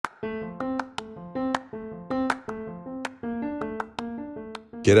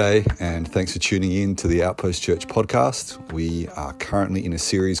G'day, and thanks for tuning in to the Outpost Church podcast. We are currently in a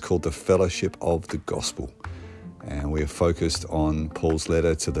series called The Fellowship of the Gospel, and we are focused on Paul's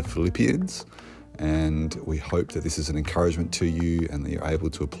letter to the Philippians, and we hope that this is an encouragement to you and that you're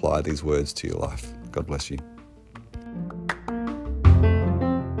able to apply these words to your life. God bless you.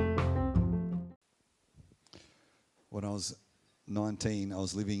 When I was 19, I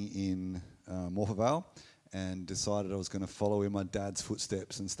was living in Morphettvale, and decided I was going to follow in my dad's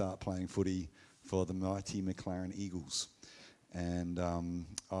footsteps and start playing footy for the mighty McLaren Eagles. And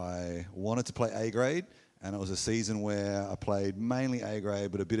I wanted to play A grade, and it was a season where I played mainly A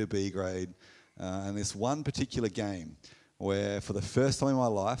grade, but a bit of B grade. And this one particular game where for the first time in my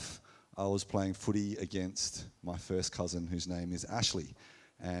life, I was playing footy against my first cousin, whose name is Ashley.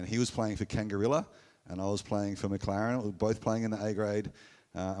 And he was playing for Kangarilla, and I was playing for McLaren. We were both playing in the A grade,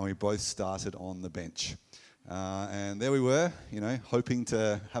 and we both started on the bench. And there we were, hoping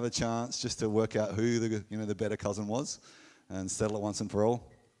to have a chance just to work out who the better cousin was and settle it once and for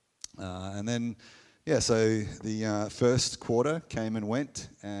all. And then, so the first quarter came and went,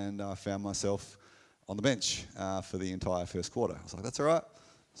 and I found myself on the bench for the entire first quarter. I was like, that's all right.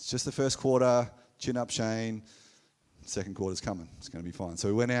 It's just the first quarter, chin up Shane. Second quarter's coming. It's going to be fine. So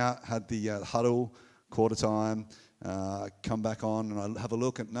we went out, had the huddle, quarter time, come back on, and I have a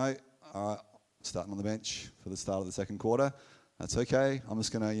look and all right, starting on the bench for the start of the second quarter. That's okay. I'm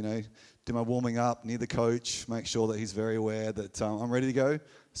just going to, do my warming up near the coach, make sure that he's very aware that I'm ready to go.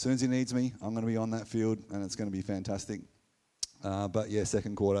 As soon as he needs me, I'm going to be on that field, and it's going to be fantastic.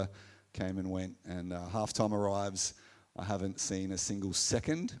 Second quarter came and went, and halftime arrives. I haven't seen a single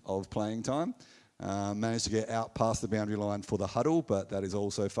second of playing time. Managed to get out past the boundary line for the huddle, but that is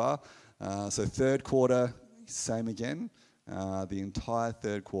all so far. So third quarter, same again. The entire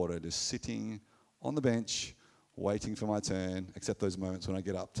third quarter just sitting on the bench, waiting for my turn, except those moments when I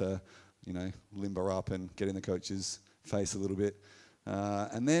get up to, limber up and get in the coach's face a little bit.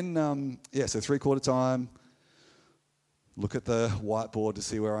 So three-quarter time, look at the whiteboard to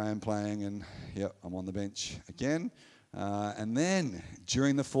see where I am playing, and I'm on the bench again. And then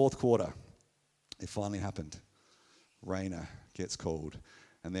during the fourth quarter, it finally happened. Rainer gets called.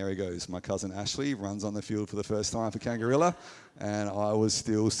 And there he goes. My cousin Ashley runs on the field for the first time for Kangarilla, and I was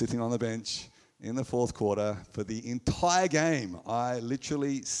still sitting on the bench in the fourth quarter for the entire game. I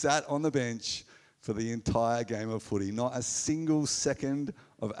literally sat on the bench for the entire game of footy. Not a single second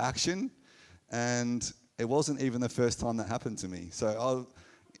of action, and it wasn't even the first time that happened to me. So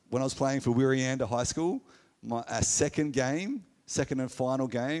when I was playing for Wirianda High School, our second and final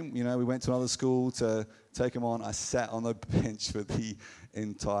game, we went to another school to take them on. I sat on the bench for the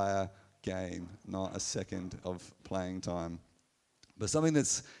entire game, not a second of playing time. But something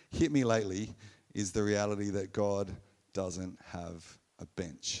that's hit me lately is the reality that God doesn't have a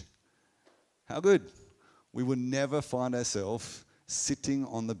bench. How good. We will never find ourselves sitting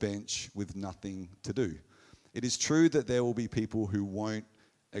on the bench with nothing to do. It is true that there will be people who won't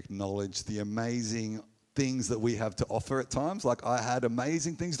acknowledge the amazing things that we have to offer at times. Like I had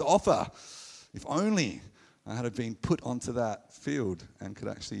amazing things to offer. If only I had been put onto that field and could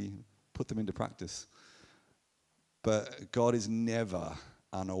actually put them into practice. But God is never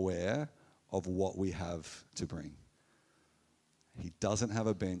unaware of what we have to bring. He doesn't have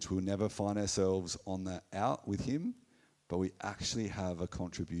a bench. We'll never find ourselves on that out with him, but we actually have a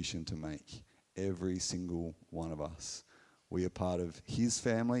contribution to make. Every single one of us. We are part of his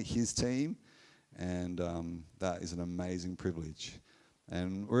family, his team, and that is an amazing privilege.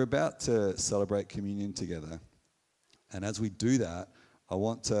 And we're about to celebrate communion together. And as we do that, I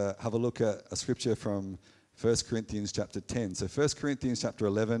want to have a look at a scripture from 1 Corinthians chapter 10. So 1 Corinthians chapter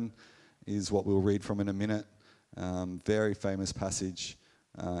 11 is what we'll read from in a minute. Very famous passage,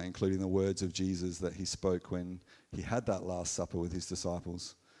 including the words of Jesus that he spoke when he had that Last Supper with his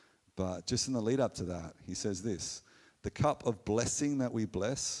disciples. But just in the lead up to that, he says this: the cup of blessing that we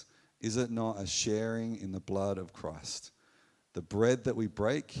bless, is it not a sharing in the blood of Christ? The bread that we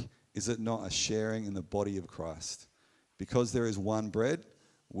break, is it not a sharing in the body of Christ? Because there is one bread,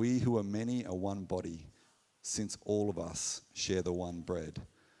 we who are many are one body, since all of us share the one bread.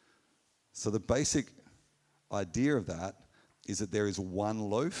 So the basic idea of that is that there is one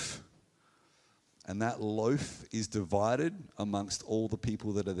loaf, and that loaf is divided amongst all the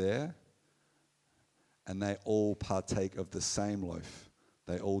people that are there, and they all partake of the same loaf.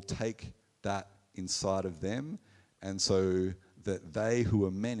 They all take that inside of them, and so that they who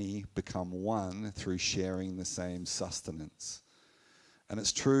are many become one through sharing the same sustenance. And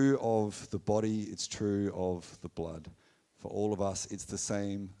it's true of the body, it's true of the blood. For all of us, it's the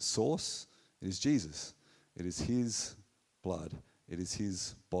same source. It is Jesus. It is his blood. It is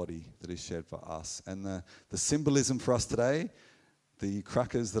his body that is shed for us. And the symbolism for us today, the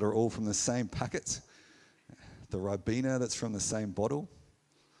crackers that are all from the same packet, the Ribena that's from the same bottle,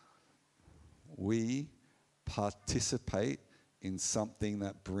 we participate in something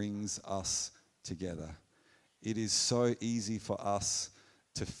that brings us together. It is so easy for us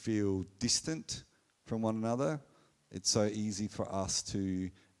to feel distant from one another. It's so easy for us to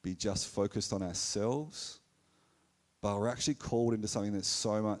be just focused on ourselves. But we're actually called into something that's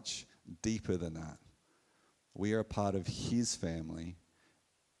so much deeper than that. We are a part of his family.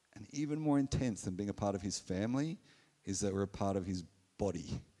 And even more intense than being a part of his family is that we're a part of his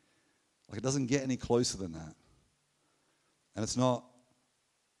body. Like, it doesn't get any closer than that. And it's not,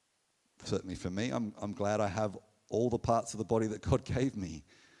 certainly for me, I'm glad I have all the parts of the body that God gave me.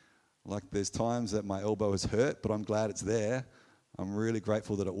 Like, there's times that my elbow is hurt, but I'm glad it's there. I'm really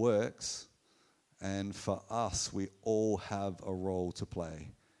grateful that it works. And for us, we all have a role to play.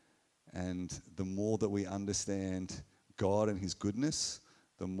 And the more that we understand God and his goodness,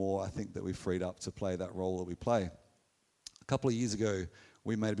 the more I think that we're freed up to play that role that we play. A couple of years ago,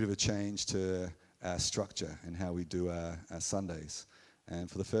 we made a bit of a change to our structure and how we do our Sundays. And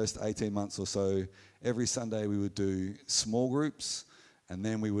for the first 18 months or so, every Sunday we would do small groups, and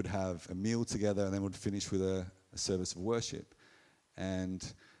then we would have a meal together, and then we'd finish with a service of worship. And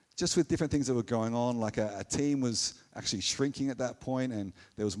just with different things that were going on, like our team was actually shrinking at that point, and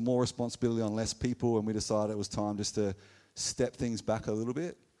there was more responsibility on less people, and we decided it was time just to step things back a little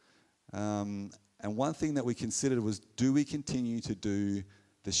bit. And one thing that we considered was, do we continue to do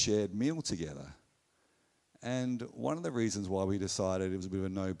the shared meal together? And one of the reasons why we decided it was a bit of a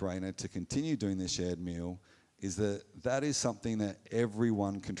no-brainer to continue doing the shared meal is that that is something that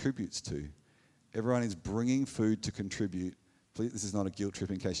everyone contributes to. Everyone is bringing food to contribute. Please, this is not a guilt trip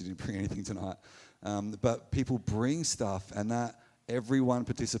in case you didn't bring anything tonight. But people bring stuff, and that everyone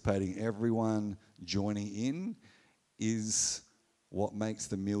participating, everyone joining in is what makes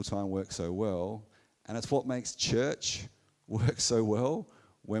the mealtime work so well. And it's what makes church work so well,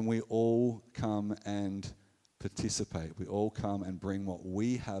 when we all come and participate. We all come and bring what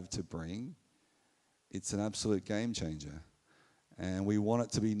we have to bring. It's an absolute game changer. And we want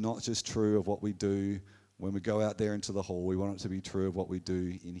it to be not just true of what we do when we go out there into the hall. We want it to be true of what we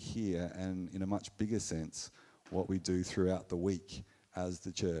do in here, and in a much bigger sense, what we do throughout the week as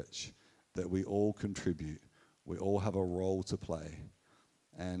the church, that we all contribute. We all have a role to play.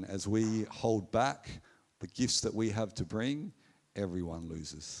 And as we hold back the gifts that we have to bring, everyone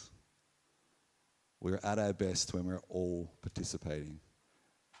loses. We're at our best when we're all participating.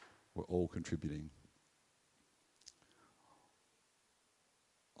 We're all contributing.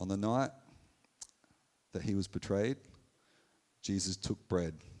 On the night that he was betrayed, Jesus took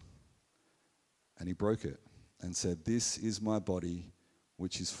bread and he broke it and said, "This is my body,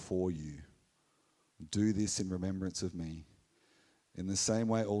 which is for you. Do this in remembrance of me." In the same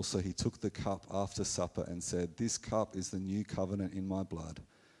way also he took the cup after supper and said, "This cup is the new covenant in my blood.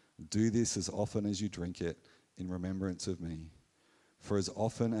 Do this as often as you drink it in remembrance of me. For as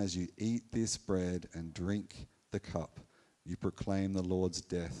often as you eat this bread and drink the cup, you proclaim the Lord's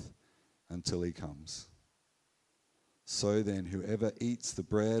death until he comes. So then, whoever eats the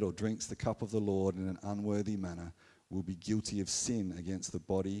bread or drinks the cup of the Lord in an unworthy manner will be guilty of sin against the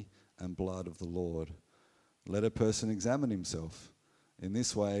body and blood of the Lord. Let a person examine himself. In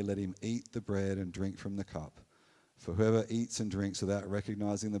this way, let him eat the bread and drink from the cup. For whoever eats and drinks without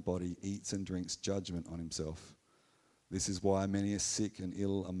recognizing the body eats and drinks judgment on himself. This is why many are sick and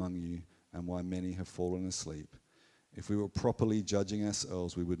ill among you, and why many have fallen asleep. If we were properly judging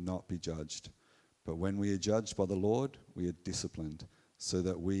ourselves, we would not be judged. But when we are judged by the Lord, we are disciplined, so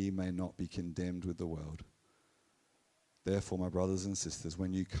that we may not be condemned with the world. Therefore, my brothers and sisters,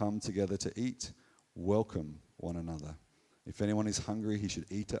 when you come together to eat, welcome one another. If anyone is hungry, he should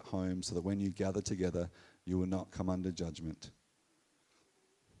eat at home, so that when you gather together, you will not come under judgment.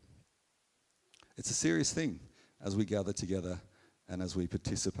 It's a serious thing as we gather together and as we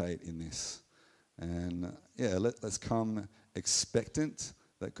participate in this. And let's come expectant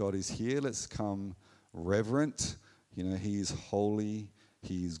that God is here. Let's come reverent. You know, he is holy,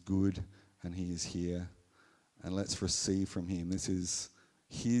 he is good, and he is here. And let's receive from him. This is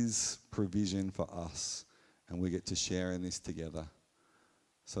his provision for us, and we get to share in this together.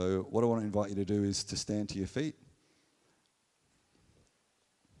 So what I want to invite you to do is to stand to your feet.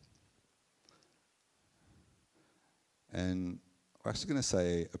 And we're actually going to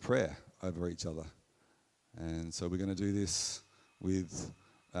say a prayer over each other. And so we're going to do this with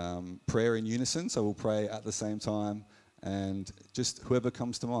prayer in unison. So we'll pray at the same time, And just whoever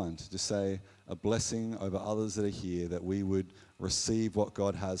comes to mind, just say a blessing over others that are here, that we would receive what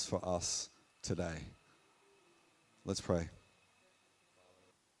God has for us today. Let's pray.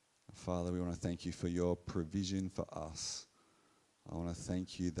 Father, we want to thank you for your provision for us. I want to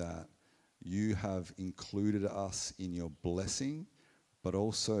thank you that you have included us in your blessing, but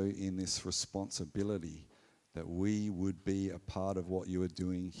also in this responsibility that we would be a part of what you are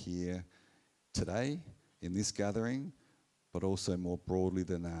doing here today in this gathering, but also more broadly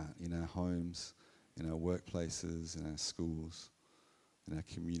than that, in our homes, in our workplaces, in our schools, in our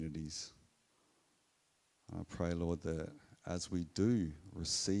communities. I pray, Lord, that as we do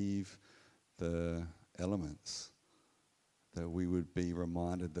receive the elements, that we would be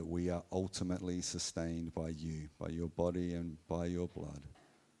reminded that we are ultimately sustained by you, by your body and by your blood.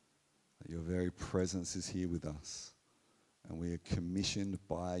 That your very presence is here with us, and we are commissioned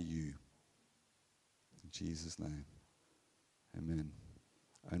by you. In Jesus' name, amen.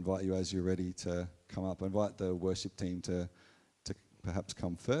 I invite you, as you're ready to come up, I invite the worship team to perhaps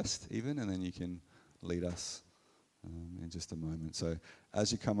come first even, and then you can lead us in just a moment. So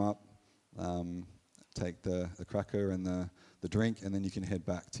as you come up, take the cracker and the drink, and then you can head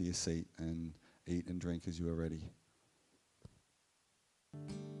back to your seat and eat and drink as you are ready.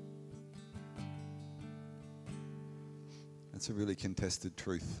 It's a really contested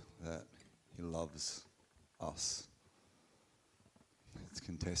truth that he loves us. It's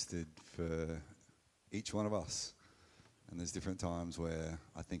contested for each one of us. And there's different times where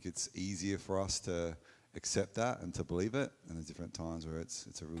I think it's easier for us to accept that and to believe it, and there's different times where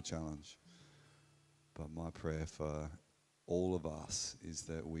it's a real challenge. But my prayer for all of us is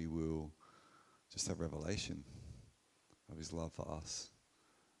that we will just have revelation of his love for us.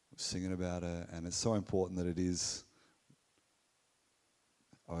 We're singing about it, and it's so important that it is,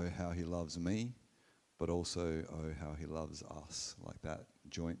 oh, how he loves me, but also, oh, how he loves us, like that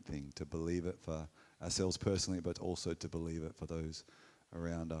joint thing, to believe it for ourselves personally, but also to believe it for those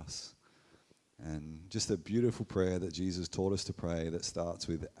around us. And just a beautiful prayer that Jesus taught us to pray that starts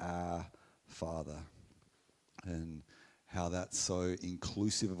with our Father, and how that's so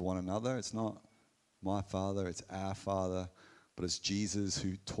inclusive of one another. It's not my Father, it's our Father, but it's Jesus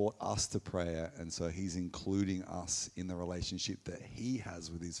who taught us to pray, and so he's including us in the relationship that he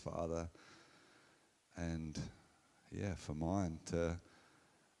has with his Father. And yeah, for mine to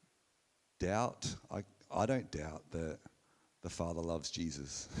doubt, I don't doubt that the Father loves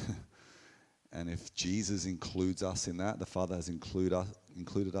Jesus. And if Jesus includes us in that, the Father has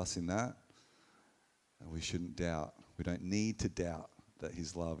included us in that, we shouldn't doubt. We don't need to doubt that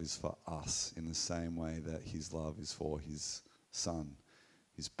his love is for us in the same way that his love is for his Son,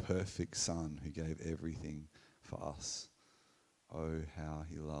 his perfect Son who gave everything for us. Oh, how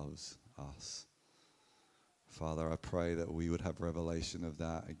he loves us. Father, I pray that we would have revelation of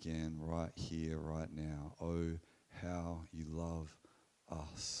that again right here, right now. Oh, how you love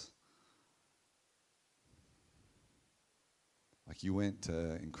us. Like you went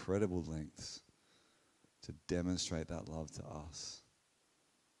to incredible lengths to demonstrate that love to us.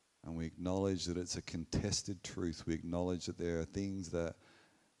 And we acknowledge that it's a contested truth. We acknowledge that there are things that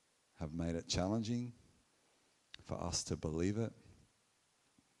have made it challenging for us to believe it.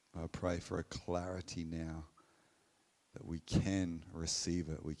 I pray for a clarity now that we can receive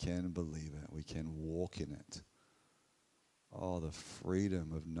it, we can believe it, we can walk in it. Oh, the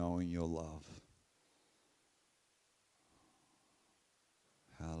freedom of knowing your love.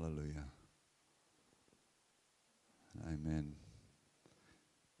 Hallelujah. Amen.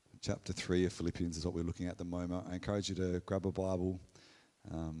 Chapter 3 of Philippians is what we're looking at the moment. I encourage you to grab a Bible.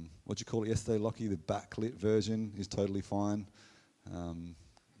 What'd you call it yesterday, Lockie? The backlit version is totally fine.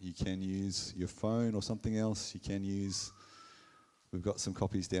 You can use your phone or something else. You can use, we've got some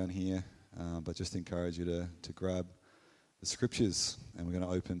copies down here, but just encourage you to grab the scriptures. And we're going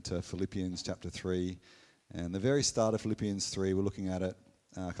to open to Philippians chapter 3. And the very start of Philippians 3, we're looking at it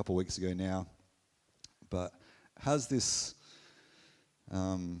a couple of weeks ago now, but has this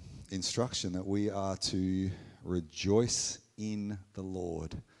instruction that we are to rejoice in the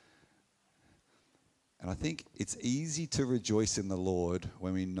Lord. And I think it's easy to rejoice in the Lord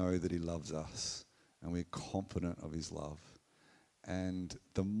when we know that he loves us and we're confident of his love. And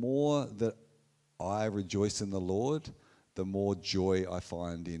the more that I rejoice in the Lord, the more joy I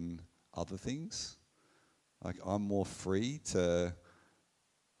find in other things. Like I'm more free to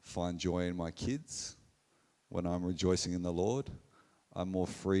find joy in my kids when I'm rejoicing in the Lord. I'm more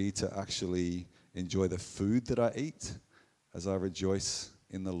free to actually enjoy the food that I eat as I rejoice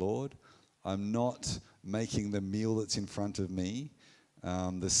in the Lord. I'm not making the meal that's in front of me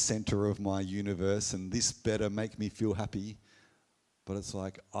the center of my universe, and this better make me feel happy. But it's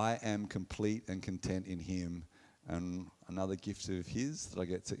like, I am complete and content in him. And another gift of his that I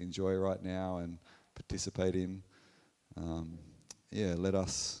get to enjoy right now and participate in. Let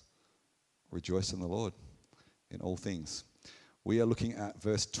us rejoice in the Lord in all things. We are looking at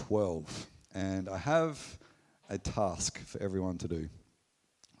verse 12, and I have a task for everyone to do.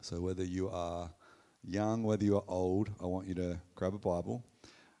 So whether you are young, whether you are old, I want you to grab a Bible.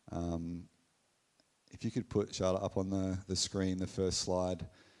 If you could put, Charlotte, up on the screen, the first slide.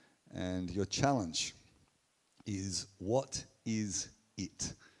 And your challenge is, what is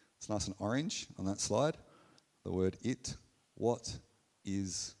it? It's nice and orange on that slide. The word it. What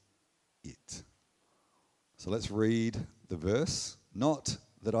is it? So let's read the verse. Not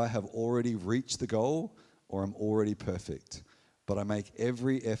that I have already reached the goal or am already perfect, but I make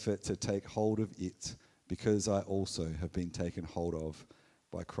every effort to take hold of it, because I also have been taken hold of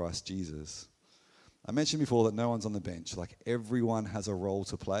by Christ Jesus. I mentioned before that no one's on the bench. Like, everyone has a role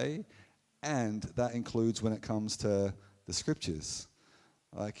to play, and that includes when it comes to the scriptures.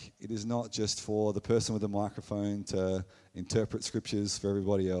 Like, it is not just for the person with the microphone to interpret scriptures for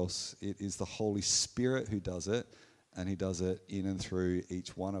everybody else. It is the Holy Spirit who does it, and he does it in and through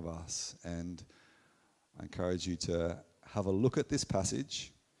each one of us. And I encourage you to have a look at this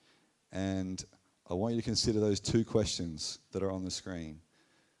passage, and I want you to consider those two questions that are on the screen.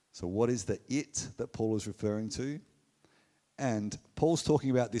 So what is the it that Paul is referring to? And Paul's talking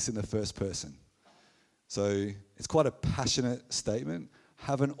about this in the first person. So it's quite a passionate statement.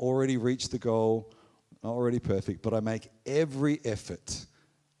 Haven't already reached the goal, not already perfect, but I make every effort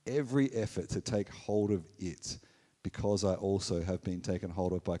to take hold of it, because I also have been taken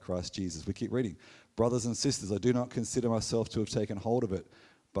hold of by Christ Jesus. We keep reading. Brothers and sisters, I do not consider myself to have taken hold of it,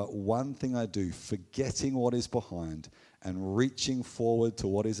 but one thing I do, forgetting what is behind and reaching forward to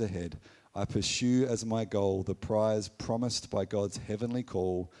what is ahead, I pursue as my goal the prize promised by God's heavenly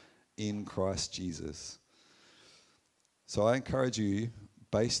call in Christ Jesus. So I encourage you,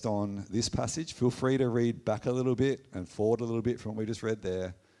 based on this passage, feel free to read back a little bit and forward a little bit from what we just read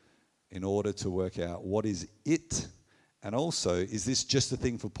there, in order to work out what is it, and also, is this just a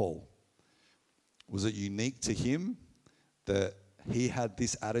thing for Paul? Was it unique to him that he had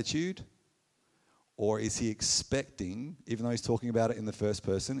this attitude? Or is he expecting, even though he's talking about it in the first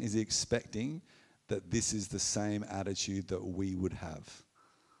person, is he expecting that this is the same attitude that we would have?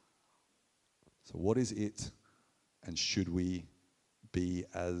 So what is it, and should we be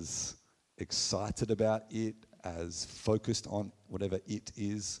as excited about it, as focused on whatever it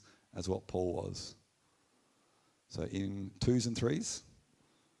is, as what Paul was? So in 2s and 3s,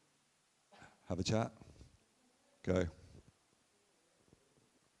 have a chat. Go.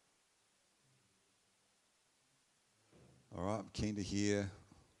 All right, I'm keen to hear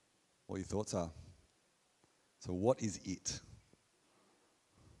what your thoughts are. So what is it?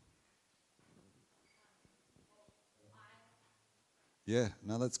 Yeah,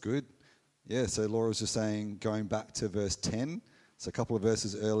 no, that's good. Yeah, so Laura was just saying, going back to verse 10, so a couple of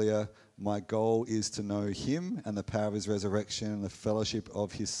verses earlier, my goal is to know him and the power of his resurrection and the fellowship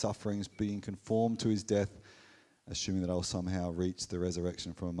of his sufferings, being conformed to his death, assuming that I'll somehow reach the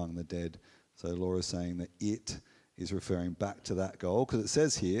resurrection from among the dead. So Laura's saying that it is referring back to that goal, because it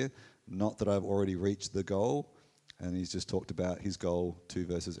says here, not that I've already reached the goal, and he's just talked about his goal 2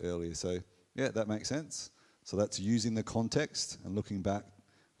 verses earlier. So yeah, that makes sense. So that's using the context and looking back,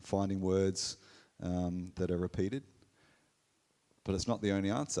 finding words that are repeated. But it's not the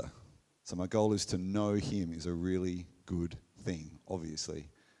only answer. So my goal is to know him is a really good thing, obviously,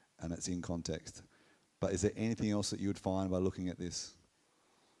 and it's in context. But is there anything else that you would find by looking at this?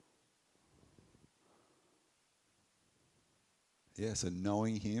 Yeah, so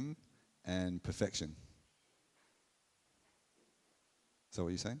knowing him and perfection. Is that what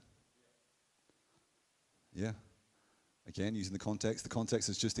you're saying? Yeah. Again, using the context. The context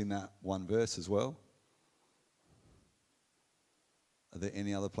is just in that one verse as well. Are there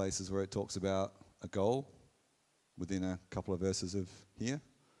any other places where it talks about a goal within a couple of verses of here?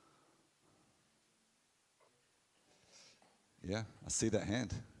 Yeah, I see that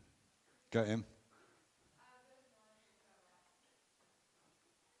hand. Go, Em.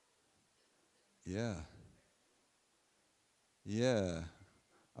 Yeah. Yeah.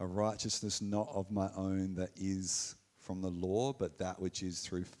 A righteousness not of my own that is from the law, but that which is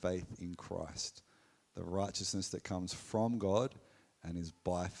through faith in Christ. The righteousness that comes from God and is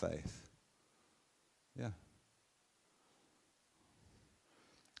by faith. Yeah.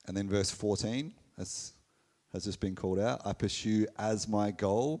 And then verse 14 has just been called out. I pursue as my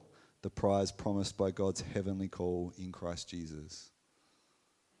goal the prize promised by God's heavenly call in Christ Jesus.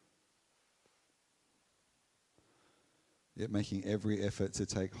 yet making every effort to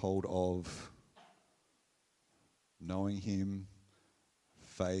take hold of knowing him,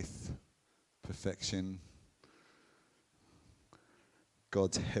 faith, perfection,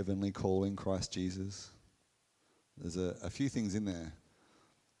 God's heavenly call in Christ Jesus. There's a few things in there.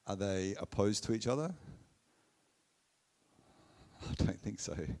 Are they opposed to each other? I don't think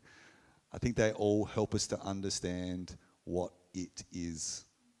so. I think they all help us to understand what it is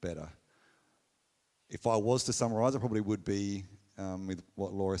better. If I was to summarize, it probably would be with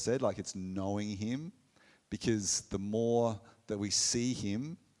what Laura said, like it's knowing him, because the more that we see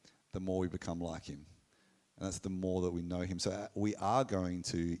him, the more we become like him. And that's the more that we know him. So we are going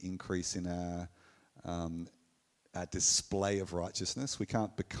to increase in our display of righteousness. We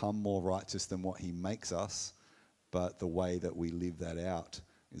can't become more righteous than what he makes us, but the way that we live that out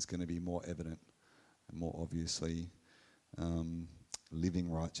is going to be more evident and more obviously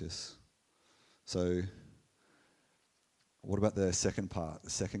living righteous. So what about the second part, the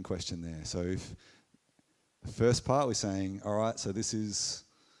second question there? So if the first part we're saying, all right, so this is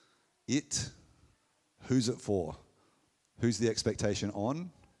it. Who's it for? Who's the expectation on?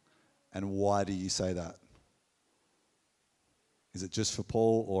 And why do you say that? Is it just for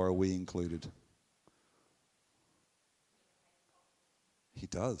Paul, or are we included? He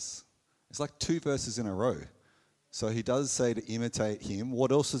does. It's like 2 verses in a row. So he does say to imitate him.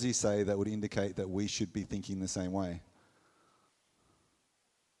 What else does he say that would indicate that we should be thinking the same way?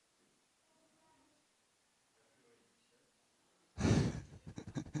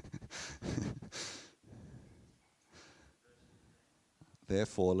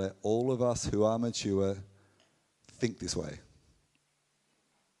 Therefore, let all of us who are mature think this way.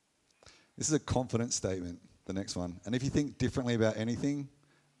 This is a confident statement, the next one. And if you think differently about anything,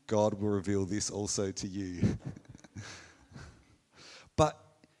 God will reveal this also to you. But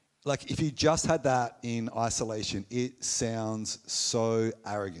like if you just had that in isolation, it sounds so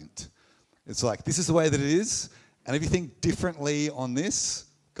arrogant. It's like, this is the way that it is. And if you think differently on this,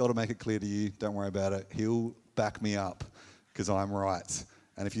 God will make it clear to you. Don't worry about it. He'll back me up because I'm right.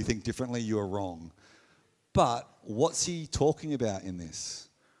 And if you think differently, you are wrong. But what's he talking about in this?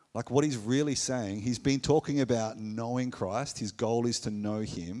 Like what he's really saying, he's been talking about knowing Christ. His goal is to know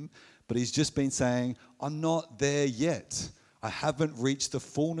him. But he's just been saying, I'm not there yet. I haven't reached the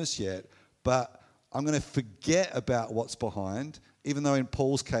fullness yet. But I'm going to forget about what's behind. Even though in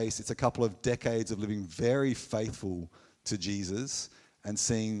Paul's case, it's a couple of decades of living very faithful to Jesus and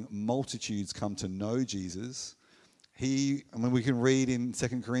seeing multitudes come to know Jesus. We can read in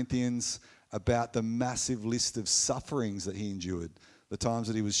 2 Corinthians about the massive list of sufferings that he endured, the times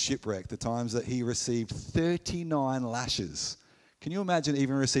that he was shipwrecked, the times that he received 39 lashes. Can you imagine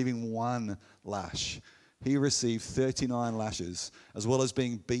even receiving 1 lash? He received 39 lashes, as well as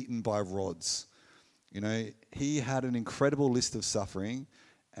being beaten by rods. You know, he had an incredible list of suffering,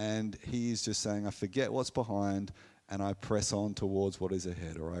 and he is just saying, I forget what's behind, and I press on towards what is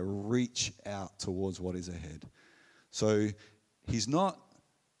ahead, or I reach out towards what is ahead. So he's not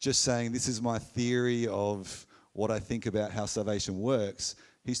just saying, this is my theory of what I think about how salvation works.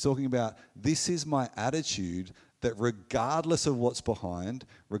 He's talking about, this is my attitude that regardless of what's behind,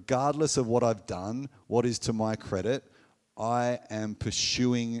 regardless of what I've done, what is to my credit, I am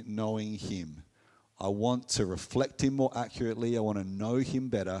pursuing knowing him. I want to reflect him more accurately. I want to know him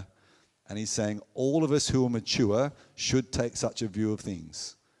better. And he's saying all of us who are mature should take such a view of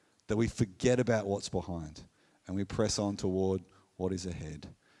things, that we forget about what's behind and we press on toward what is ahead.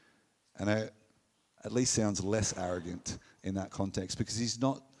 And it at least sounds less arrogant in that context, because he's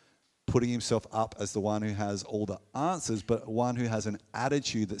not putting himself up as the one who has all the answers, but one who has an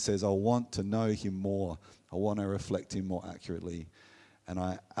attitude that says, I want to know him more. I want to reflect him more accurately. And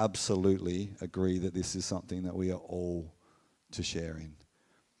I absolutely agree that this is something that we are all to share in.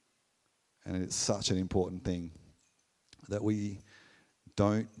 And it's such an important thing that we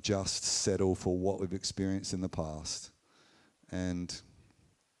don't just settle for what we've experienced in the past. And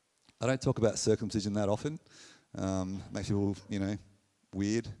I don't talk about circumcision that often. Makes people,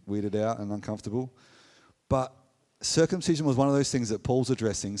 weirded out and uncomfortable. But circumcision was one of those things that Paul's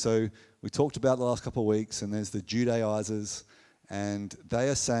addressing. So we talked about the last couple of weeks, and there's the Judaizers, and they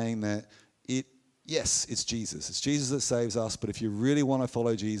are saying that yes, it's Jesus. It's Jesus that saves us, but if you really want to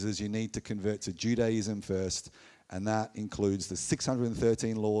follow Jesus, you need to convert to Judaism first, and that includes the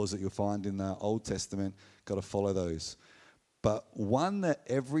 613 laws that you'll find in the Old Testament. Got to follow those. But one that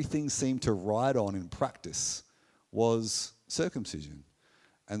everything seemed to ride on in practice was circumcision.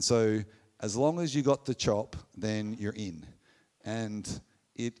 And so as long as you got the chop, then you're in. And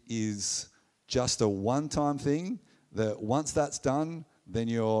it is just a one-time thing that once that's done, then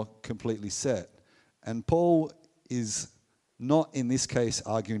you're completely set. And Paul is not in this case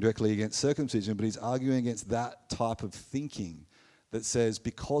arguing directly against circumcision, but he's arguing against that type of thinking that says,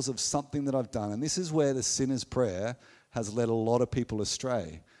 because of something that I've done, and this is where the sinner's prayer has led a lot of people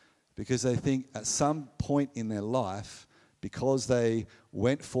astray, because they think at some point in their life, because they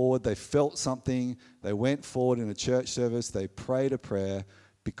went forward, they felt something, they went forward in a church service, they prayed a prayer,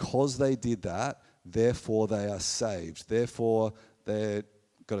 because they did that, therefore they are saved. Therefore, they've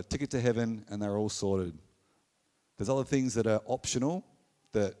got a ticket to heaven and they're all sorted. There's other things that are optional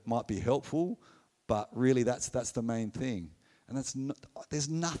that might be helpful, but really that's the main thing. And there's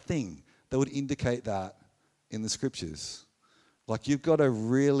nothing that would indicate that in the scriptures. Like, you've got to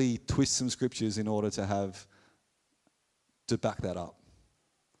really twist some scriptures in order to back that up.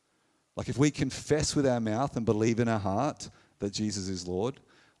 Like, if we confess with our mouth and believe in our heart that Jesus is Lord,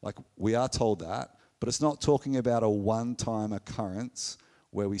 like, we are told that, but it's not talking about a one-time occurrence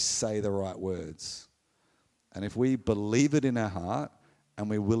where we say the right words. And if we believe it in our heart and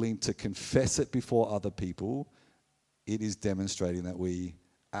we're willing to confess it before other people, it is demonstrating that we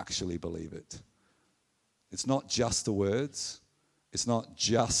actually believe it. It's not just the words. It's not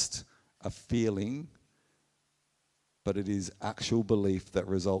just a feeling, but it is actual belief that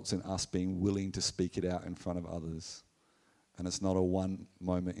results in us being willing to speak it out in front of others. And it's not a one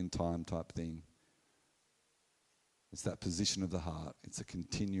moment in time type thing. It's that position of the heart. It's a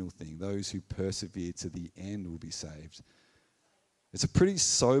continual thing. Those who persevere to the end will be saved. It's a pretty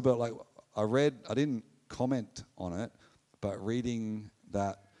sober, like, I didn't comment on it, but reading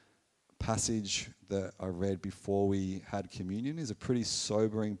that passage that I read before we had communion is a pretty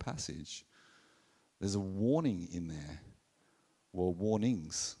sobering passage. There's a warning in there, well,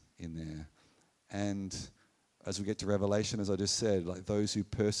 warnings in there. And as we get to Revelation, as I just said, like, those who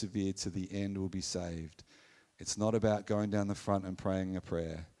persevere to the end will be saved. It's not about going down the front and praying a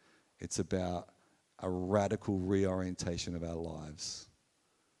prayer. It's about a radical reorientation of our lives,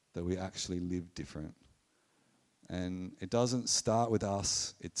 that we actually live different. And it doesn't start with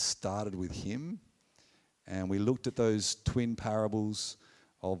us. It started with him. And we looked at those twin parables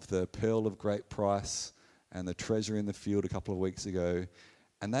of the pearl of great price and the treasure in the field a couple of weeks ago.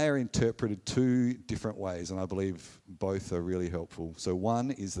 And they are interpreted two different ways, and I believe both are really helpful. So one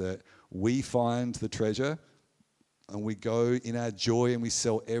is that we find the treasure and we go in our joy and we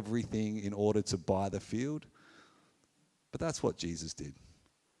sell everything in order to buy the field. But that's what Jesus did.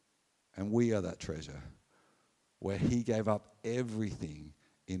 And we are that treasure, where he gave up everything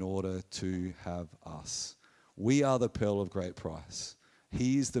in order to have us. We are the pearl of great price.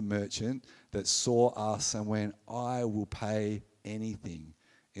 He is the merchant that saw us and went, I will pay anything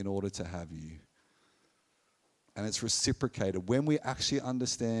in order to have you. And it's reciprocated. When we actually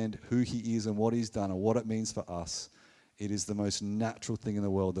understand who he is and what he's done and what it means for us, it is the most natural thing in the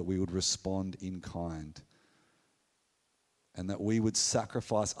world that we would respond in kind. And that we would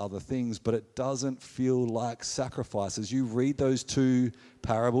sacrifice other things, but it doesn't feel like sacrifice. As you read those two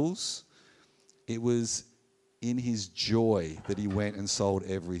parables, it was in his joy that he went and sold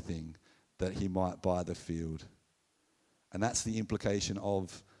everything that he might buy the field. And that's the implication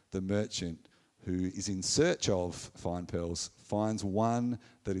of the merchant who is in search of fine pearls, finds one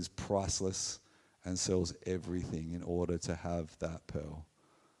that is priceless and sells everything in order to have that pearl.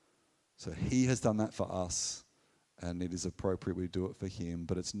 So he has done that for us, and it is appropriate we do it for him.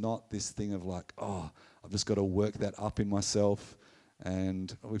 But it's not this thing of like, oh, I've just got to work that up in myself.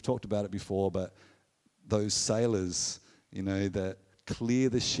 And we've talked about it before, but those sailors, that clear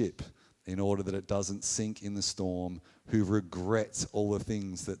the ship in order that it doesn't sink in the storm, who regret all the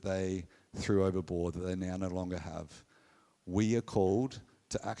things that they threw overboard that they now no longer have. We are called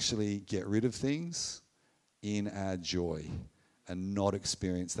to actually get rid of things in our joy and not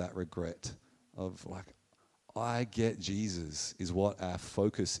experience that regret of like, I get Jesus is what our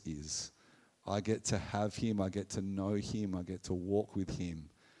focus is. I get to have him, I get to know him, I get to walk with him.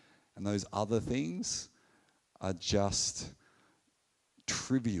 And those other things are just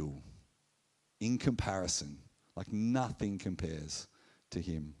trivial in comparison. Like, nothing compares to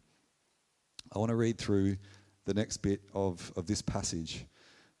him. I want to read through the next bit of this passage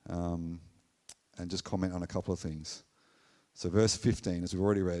and just comment on a couple of things. So verse 15, as we've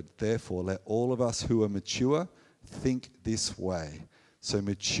already read, therefore let all of us who are mature think this way. So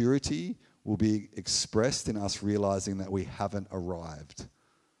maturity will be expressed in us realizing that we haven't arrived.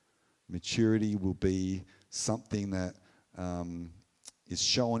 Maturity will be something that is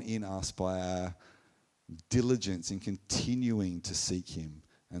shown in us by our diligence in continuing to seek him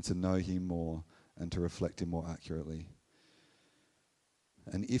and to know him more and to reflect him more accurately.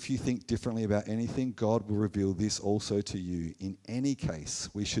 And if you think differently about anything, God will reveal this also to you. In any case,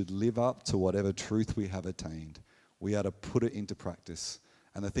 we should live up to whatever truth we have attained. We are to put it into practice.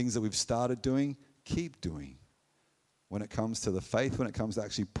 And the things that we've started doing, keep doing. When it comes to the faith, when it comes to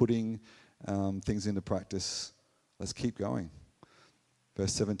actually putting things into practice, let's keep going.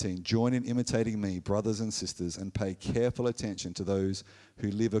 Verse 17, join in imitating me, brothers and sisters, and pay careful attention to those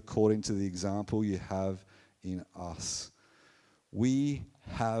who live according to the example you have in us. We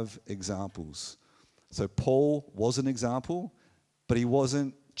have examples. So Paul was an example, but he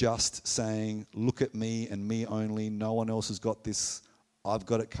wasn't just saying, look at me and me only. No one else has got this. I've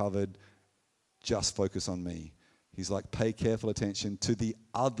got it covered. Just focus on me. He's like, pay careful attention to the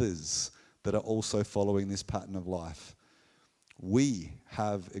others that are also following this pattern of life. We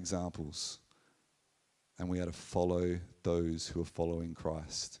have examples, and we are to follow those who are following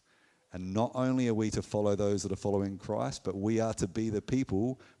Christ. And not only are we to follow those that are following Christ, but we are to be the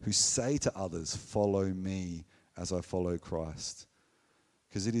people who say to others, follow me as I follow Christ.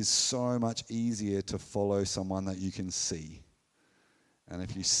 Because it is so much easier to follow someone that you can see. And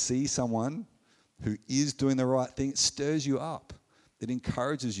if you see someone who is doing the right thing, it stirs you up. It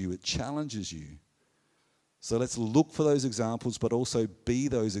encourages you. It challenges you. So let's look for those examples, but also be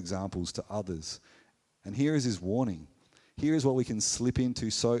those examples to others. And here is his warning. Here is what we can slip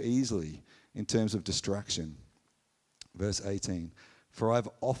into so easily in terms of distraction. Verse 18, for I've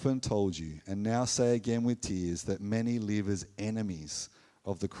often told you, and now say again with tears, that many live as enemies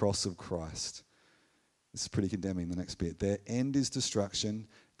of the cross of Christ. This is pretty condemning, the next bit. Their end is destruction.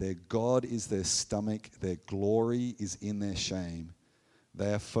 Their God is their stomach. Their glory is in their shame.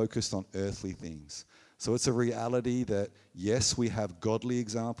 They are focused on earthly things. So it's a reality that, yes, we have godly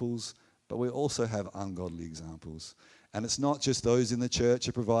examples, but we also have ungodly examples. And it's not just those in the church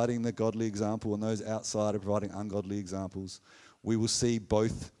are providing the godly example and those outside are providing ungodly examples. We will see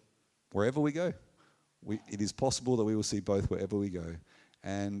both wherever we go. It is possible that we will see both wherever we go.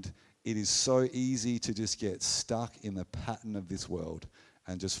 And it is so easy to just get stuck in the pattern of this world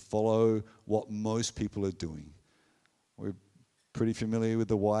and just follow what most people are doing. We're pretty familiar with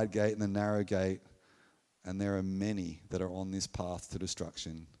the wide gate and the narrow gate, and there are many that are on this path to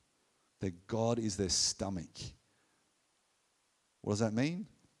destruction. Their God is their stomach. What does that mean?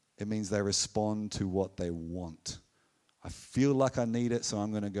 It means they respond to what they want. I feel like I need it, so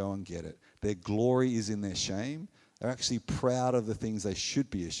I'm going to go and get it. Their glory is in their shame. They're actually proud of the things they should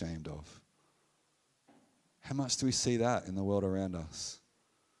be ashamed of. How much do we see that in the world around us?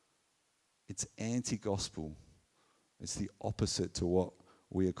 It's anti-gospel. It's the opposite to what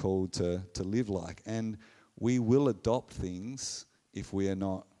we are called to live like. And we will adopt things if we are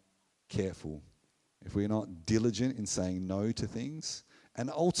not careful, if we're not diligent in saying no to things.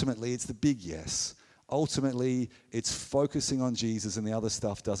 And ultimately, it's the big yes. Ultimately, it's focusing on Jesus and the other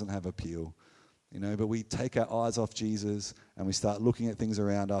stuff doesn't have appeal. But we take our eyes off Jesus and we start looking at things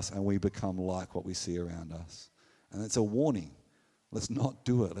around us and we become like what we see around us. And it's a warning. Let's not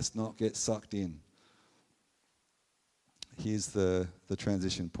do it. Let's not get sucked in. Here's the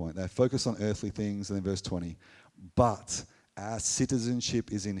transition point. They focus on earthly things, and then verse 20. But our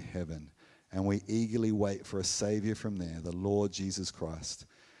citizenship is in heaven, and we eagerly wait for a Savior from there, the Lord Jesus Christ.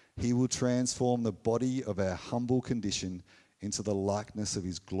 He will transform the body of our humble condition into the likeness of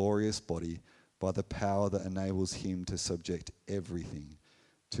his glorious body by the power that enables him to subject everything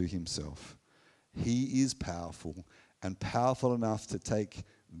to himself. He is powerful, and powerful enough to take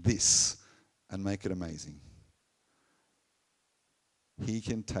this and make it amazing. He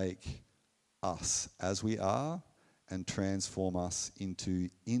can take us as we are and transform us into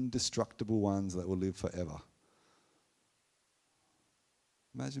indestructible ones that will live forever.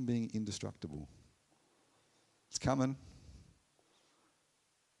 Imagine being indestructible. It's coming.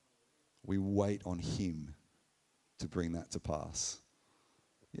 We wait on him to bring that to pass.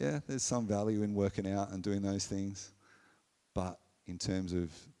 Yeah, there's some value in working out and doing those things. But in terms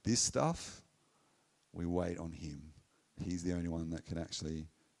of this stuff, we wait on him. He's the only one that can actually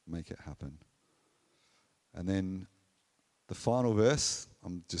make it happen. And then the final verse,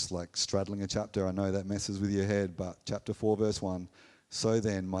 I'm just like straddling a chapter. I know that messes with your head, but chapter 4, verse 1. So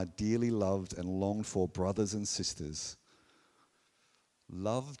then, my dearly loved and longed for brothers and sisters,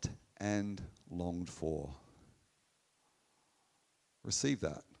 loved and longed for. Receive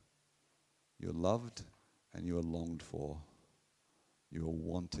that. You're loved and you are longed for. You are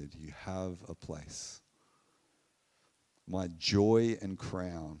wanted. You have a place. My joy and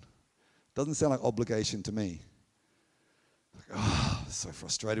crown. Doesn't sound like obligation to me. Like, so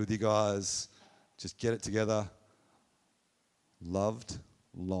frustrated with you guys. Just get it together. Loved,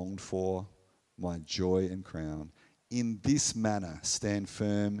 longed for, my joy and crown. In this manner, stand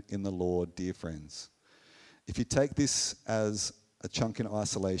firm in the Lord, dear friends. If you take this as a chunk in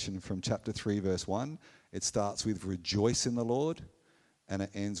isolation from chapter 3, verse 1, It starts with rejoice in the Lord, and it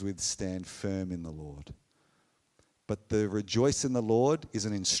ends with stand firm in the Lord. But the rejoice in the Lord is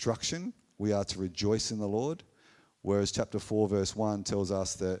an instruction. We are to rejoice in the Lord, whereas chapter 4, verse 1 tells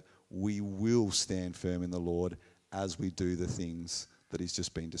us that we will stand firm in the Lord as we do the things that he's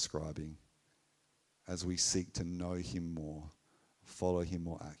just been describing, as we seek to know him more, follow him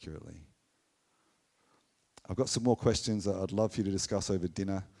more accurately. I've got some more questions that I'd love for you to discuss over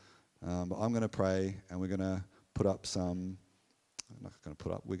dinner, but I'm going to pray, and we're going to put up some, I'm not going to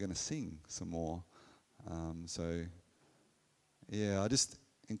put up, we're going to sing some more. I just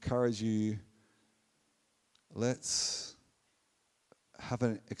encourage you, let's have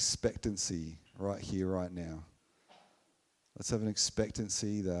an expectancy right here, right now. Let's have an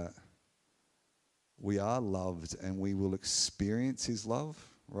expectancy that we are loved and we will experience his love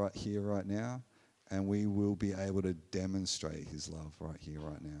right here, right now, and we will be able to demonstrate his love right here,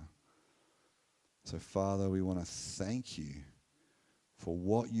 right now. So, Father, we want to thank you for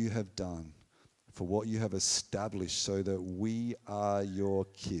what you have done, for what you have established so that we are your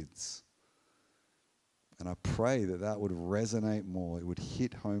kids. And I pray that that would resonate more, it would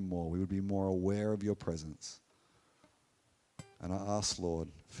hit home more, we would be more aware of your presence. And I ask, Lord,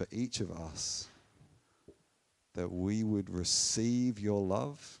 for each of us, that we would receive your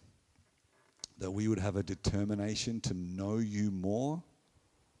love, that we would have a determination to know you more,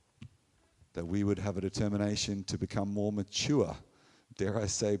 that we would have a determination to become more mature, dare I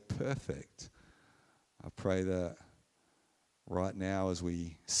say perfect. I pray that right now as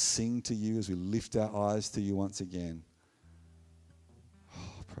we sing to you, as we lift our eyes to you once again,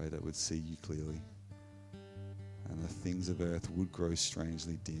 I pray that we'd see you clearly and the things of earth would grow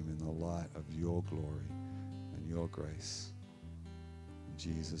strangely dim in the light of your glory and your grace. In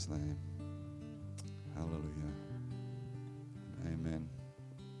Jesus' name, hallelujah. Amen.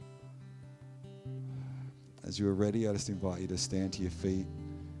 As you are ready, I just invite you to stand to your feet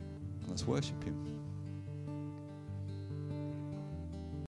and let's worship him.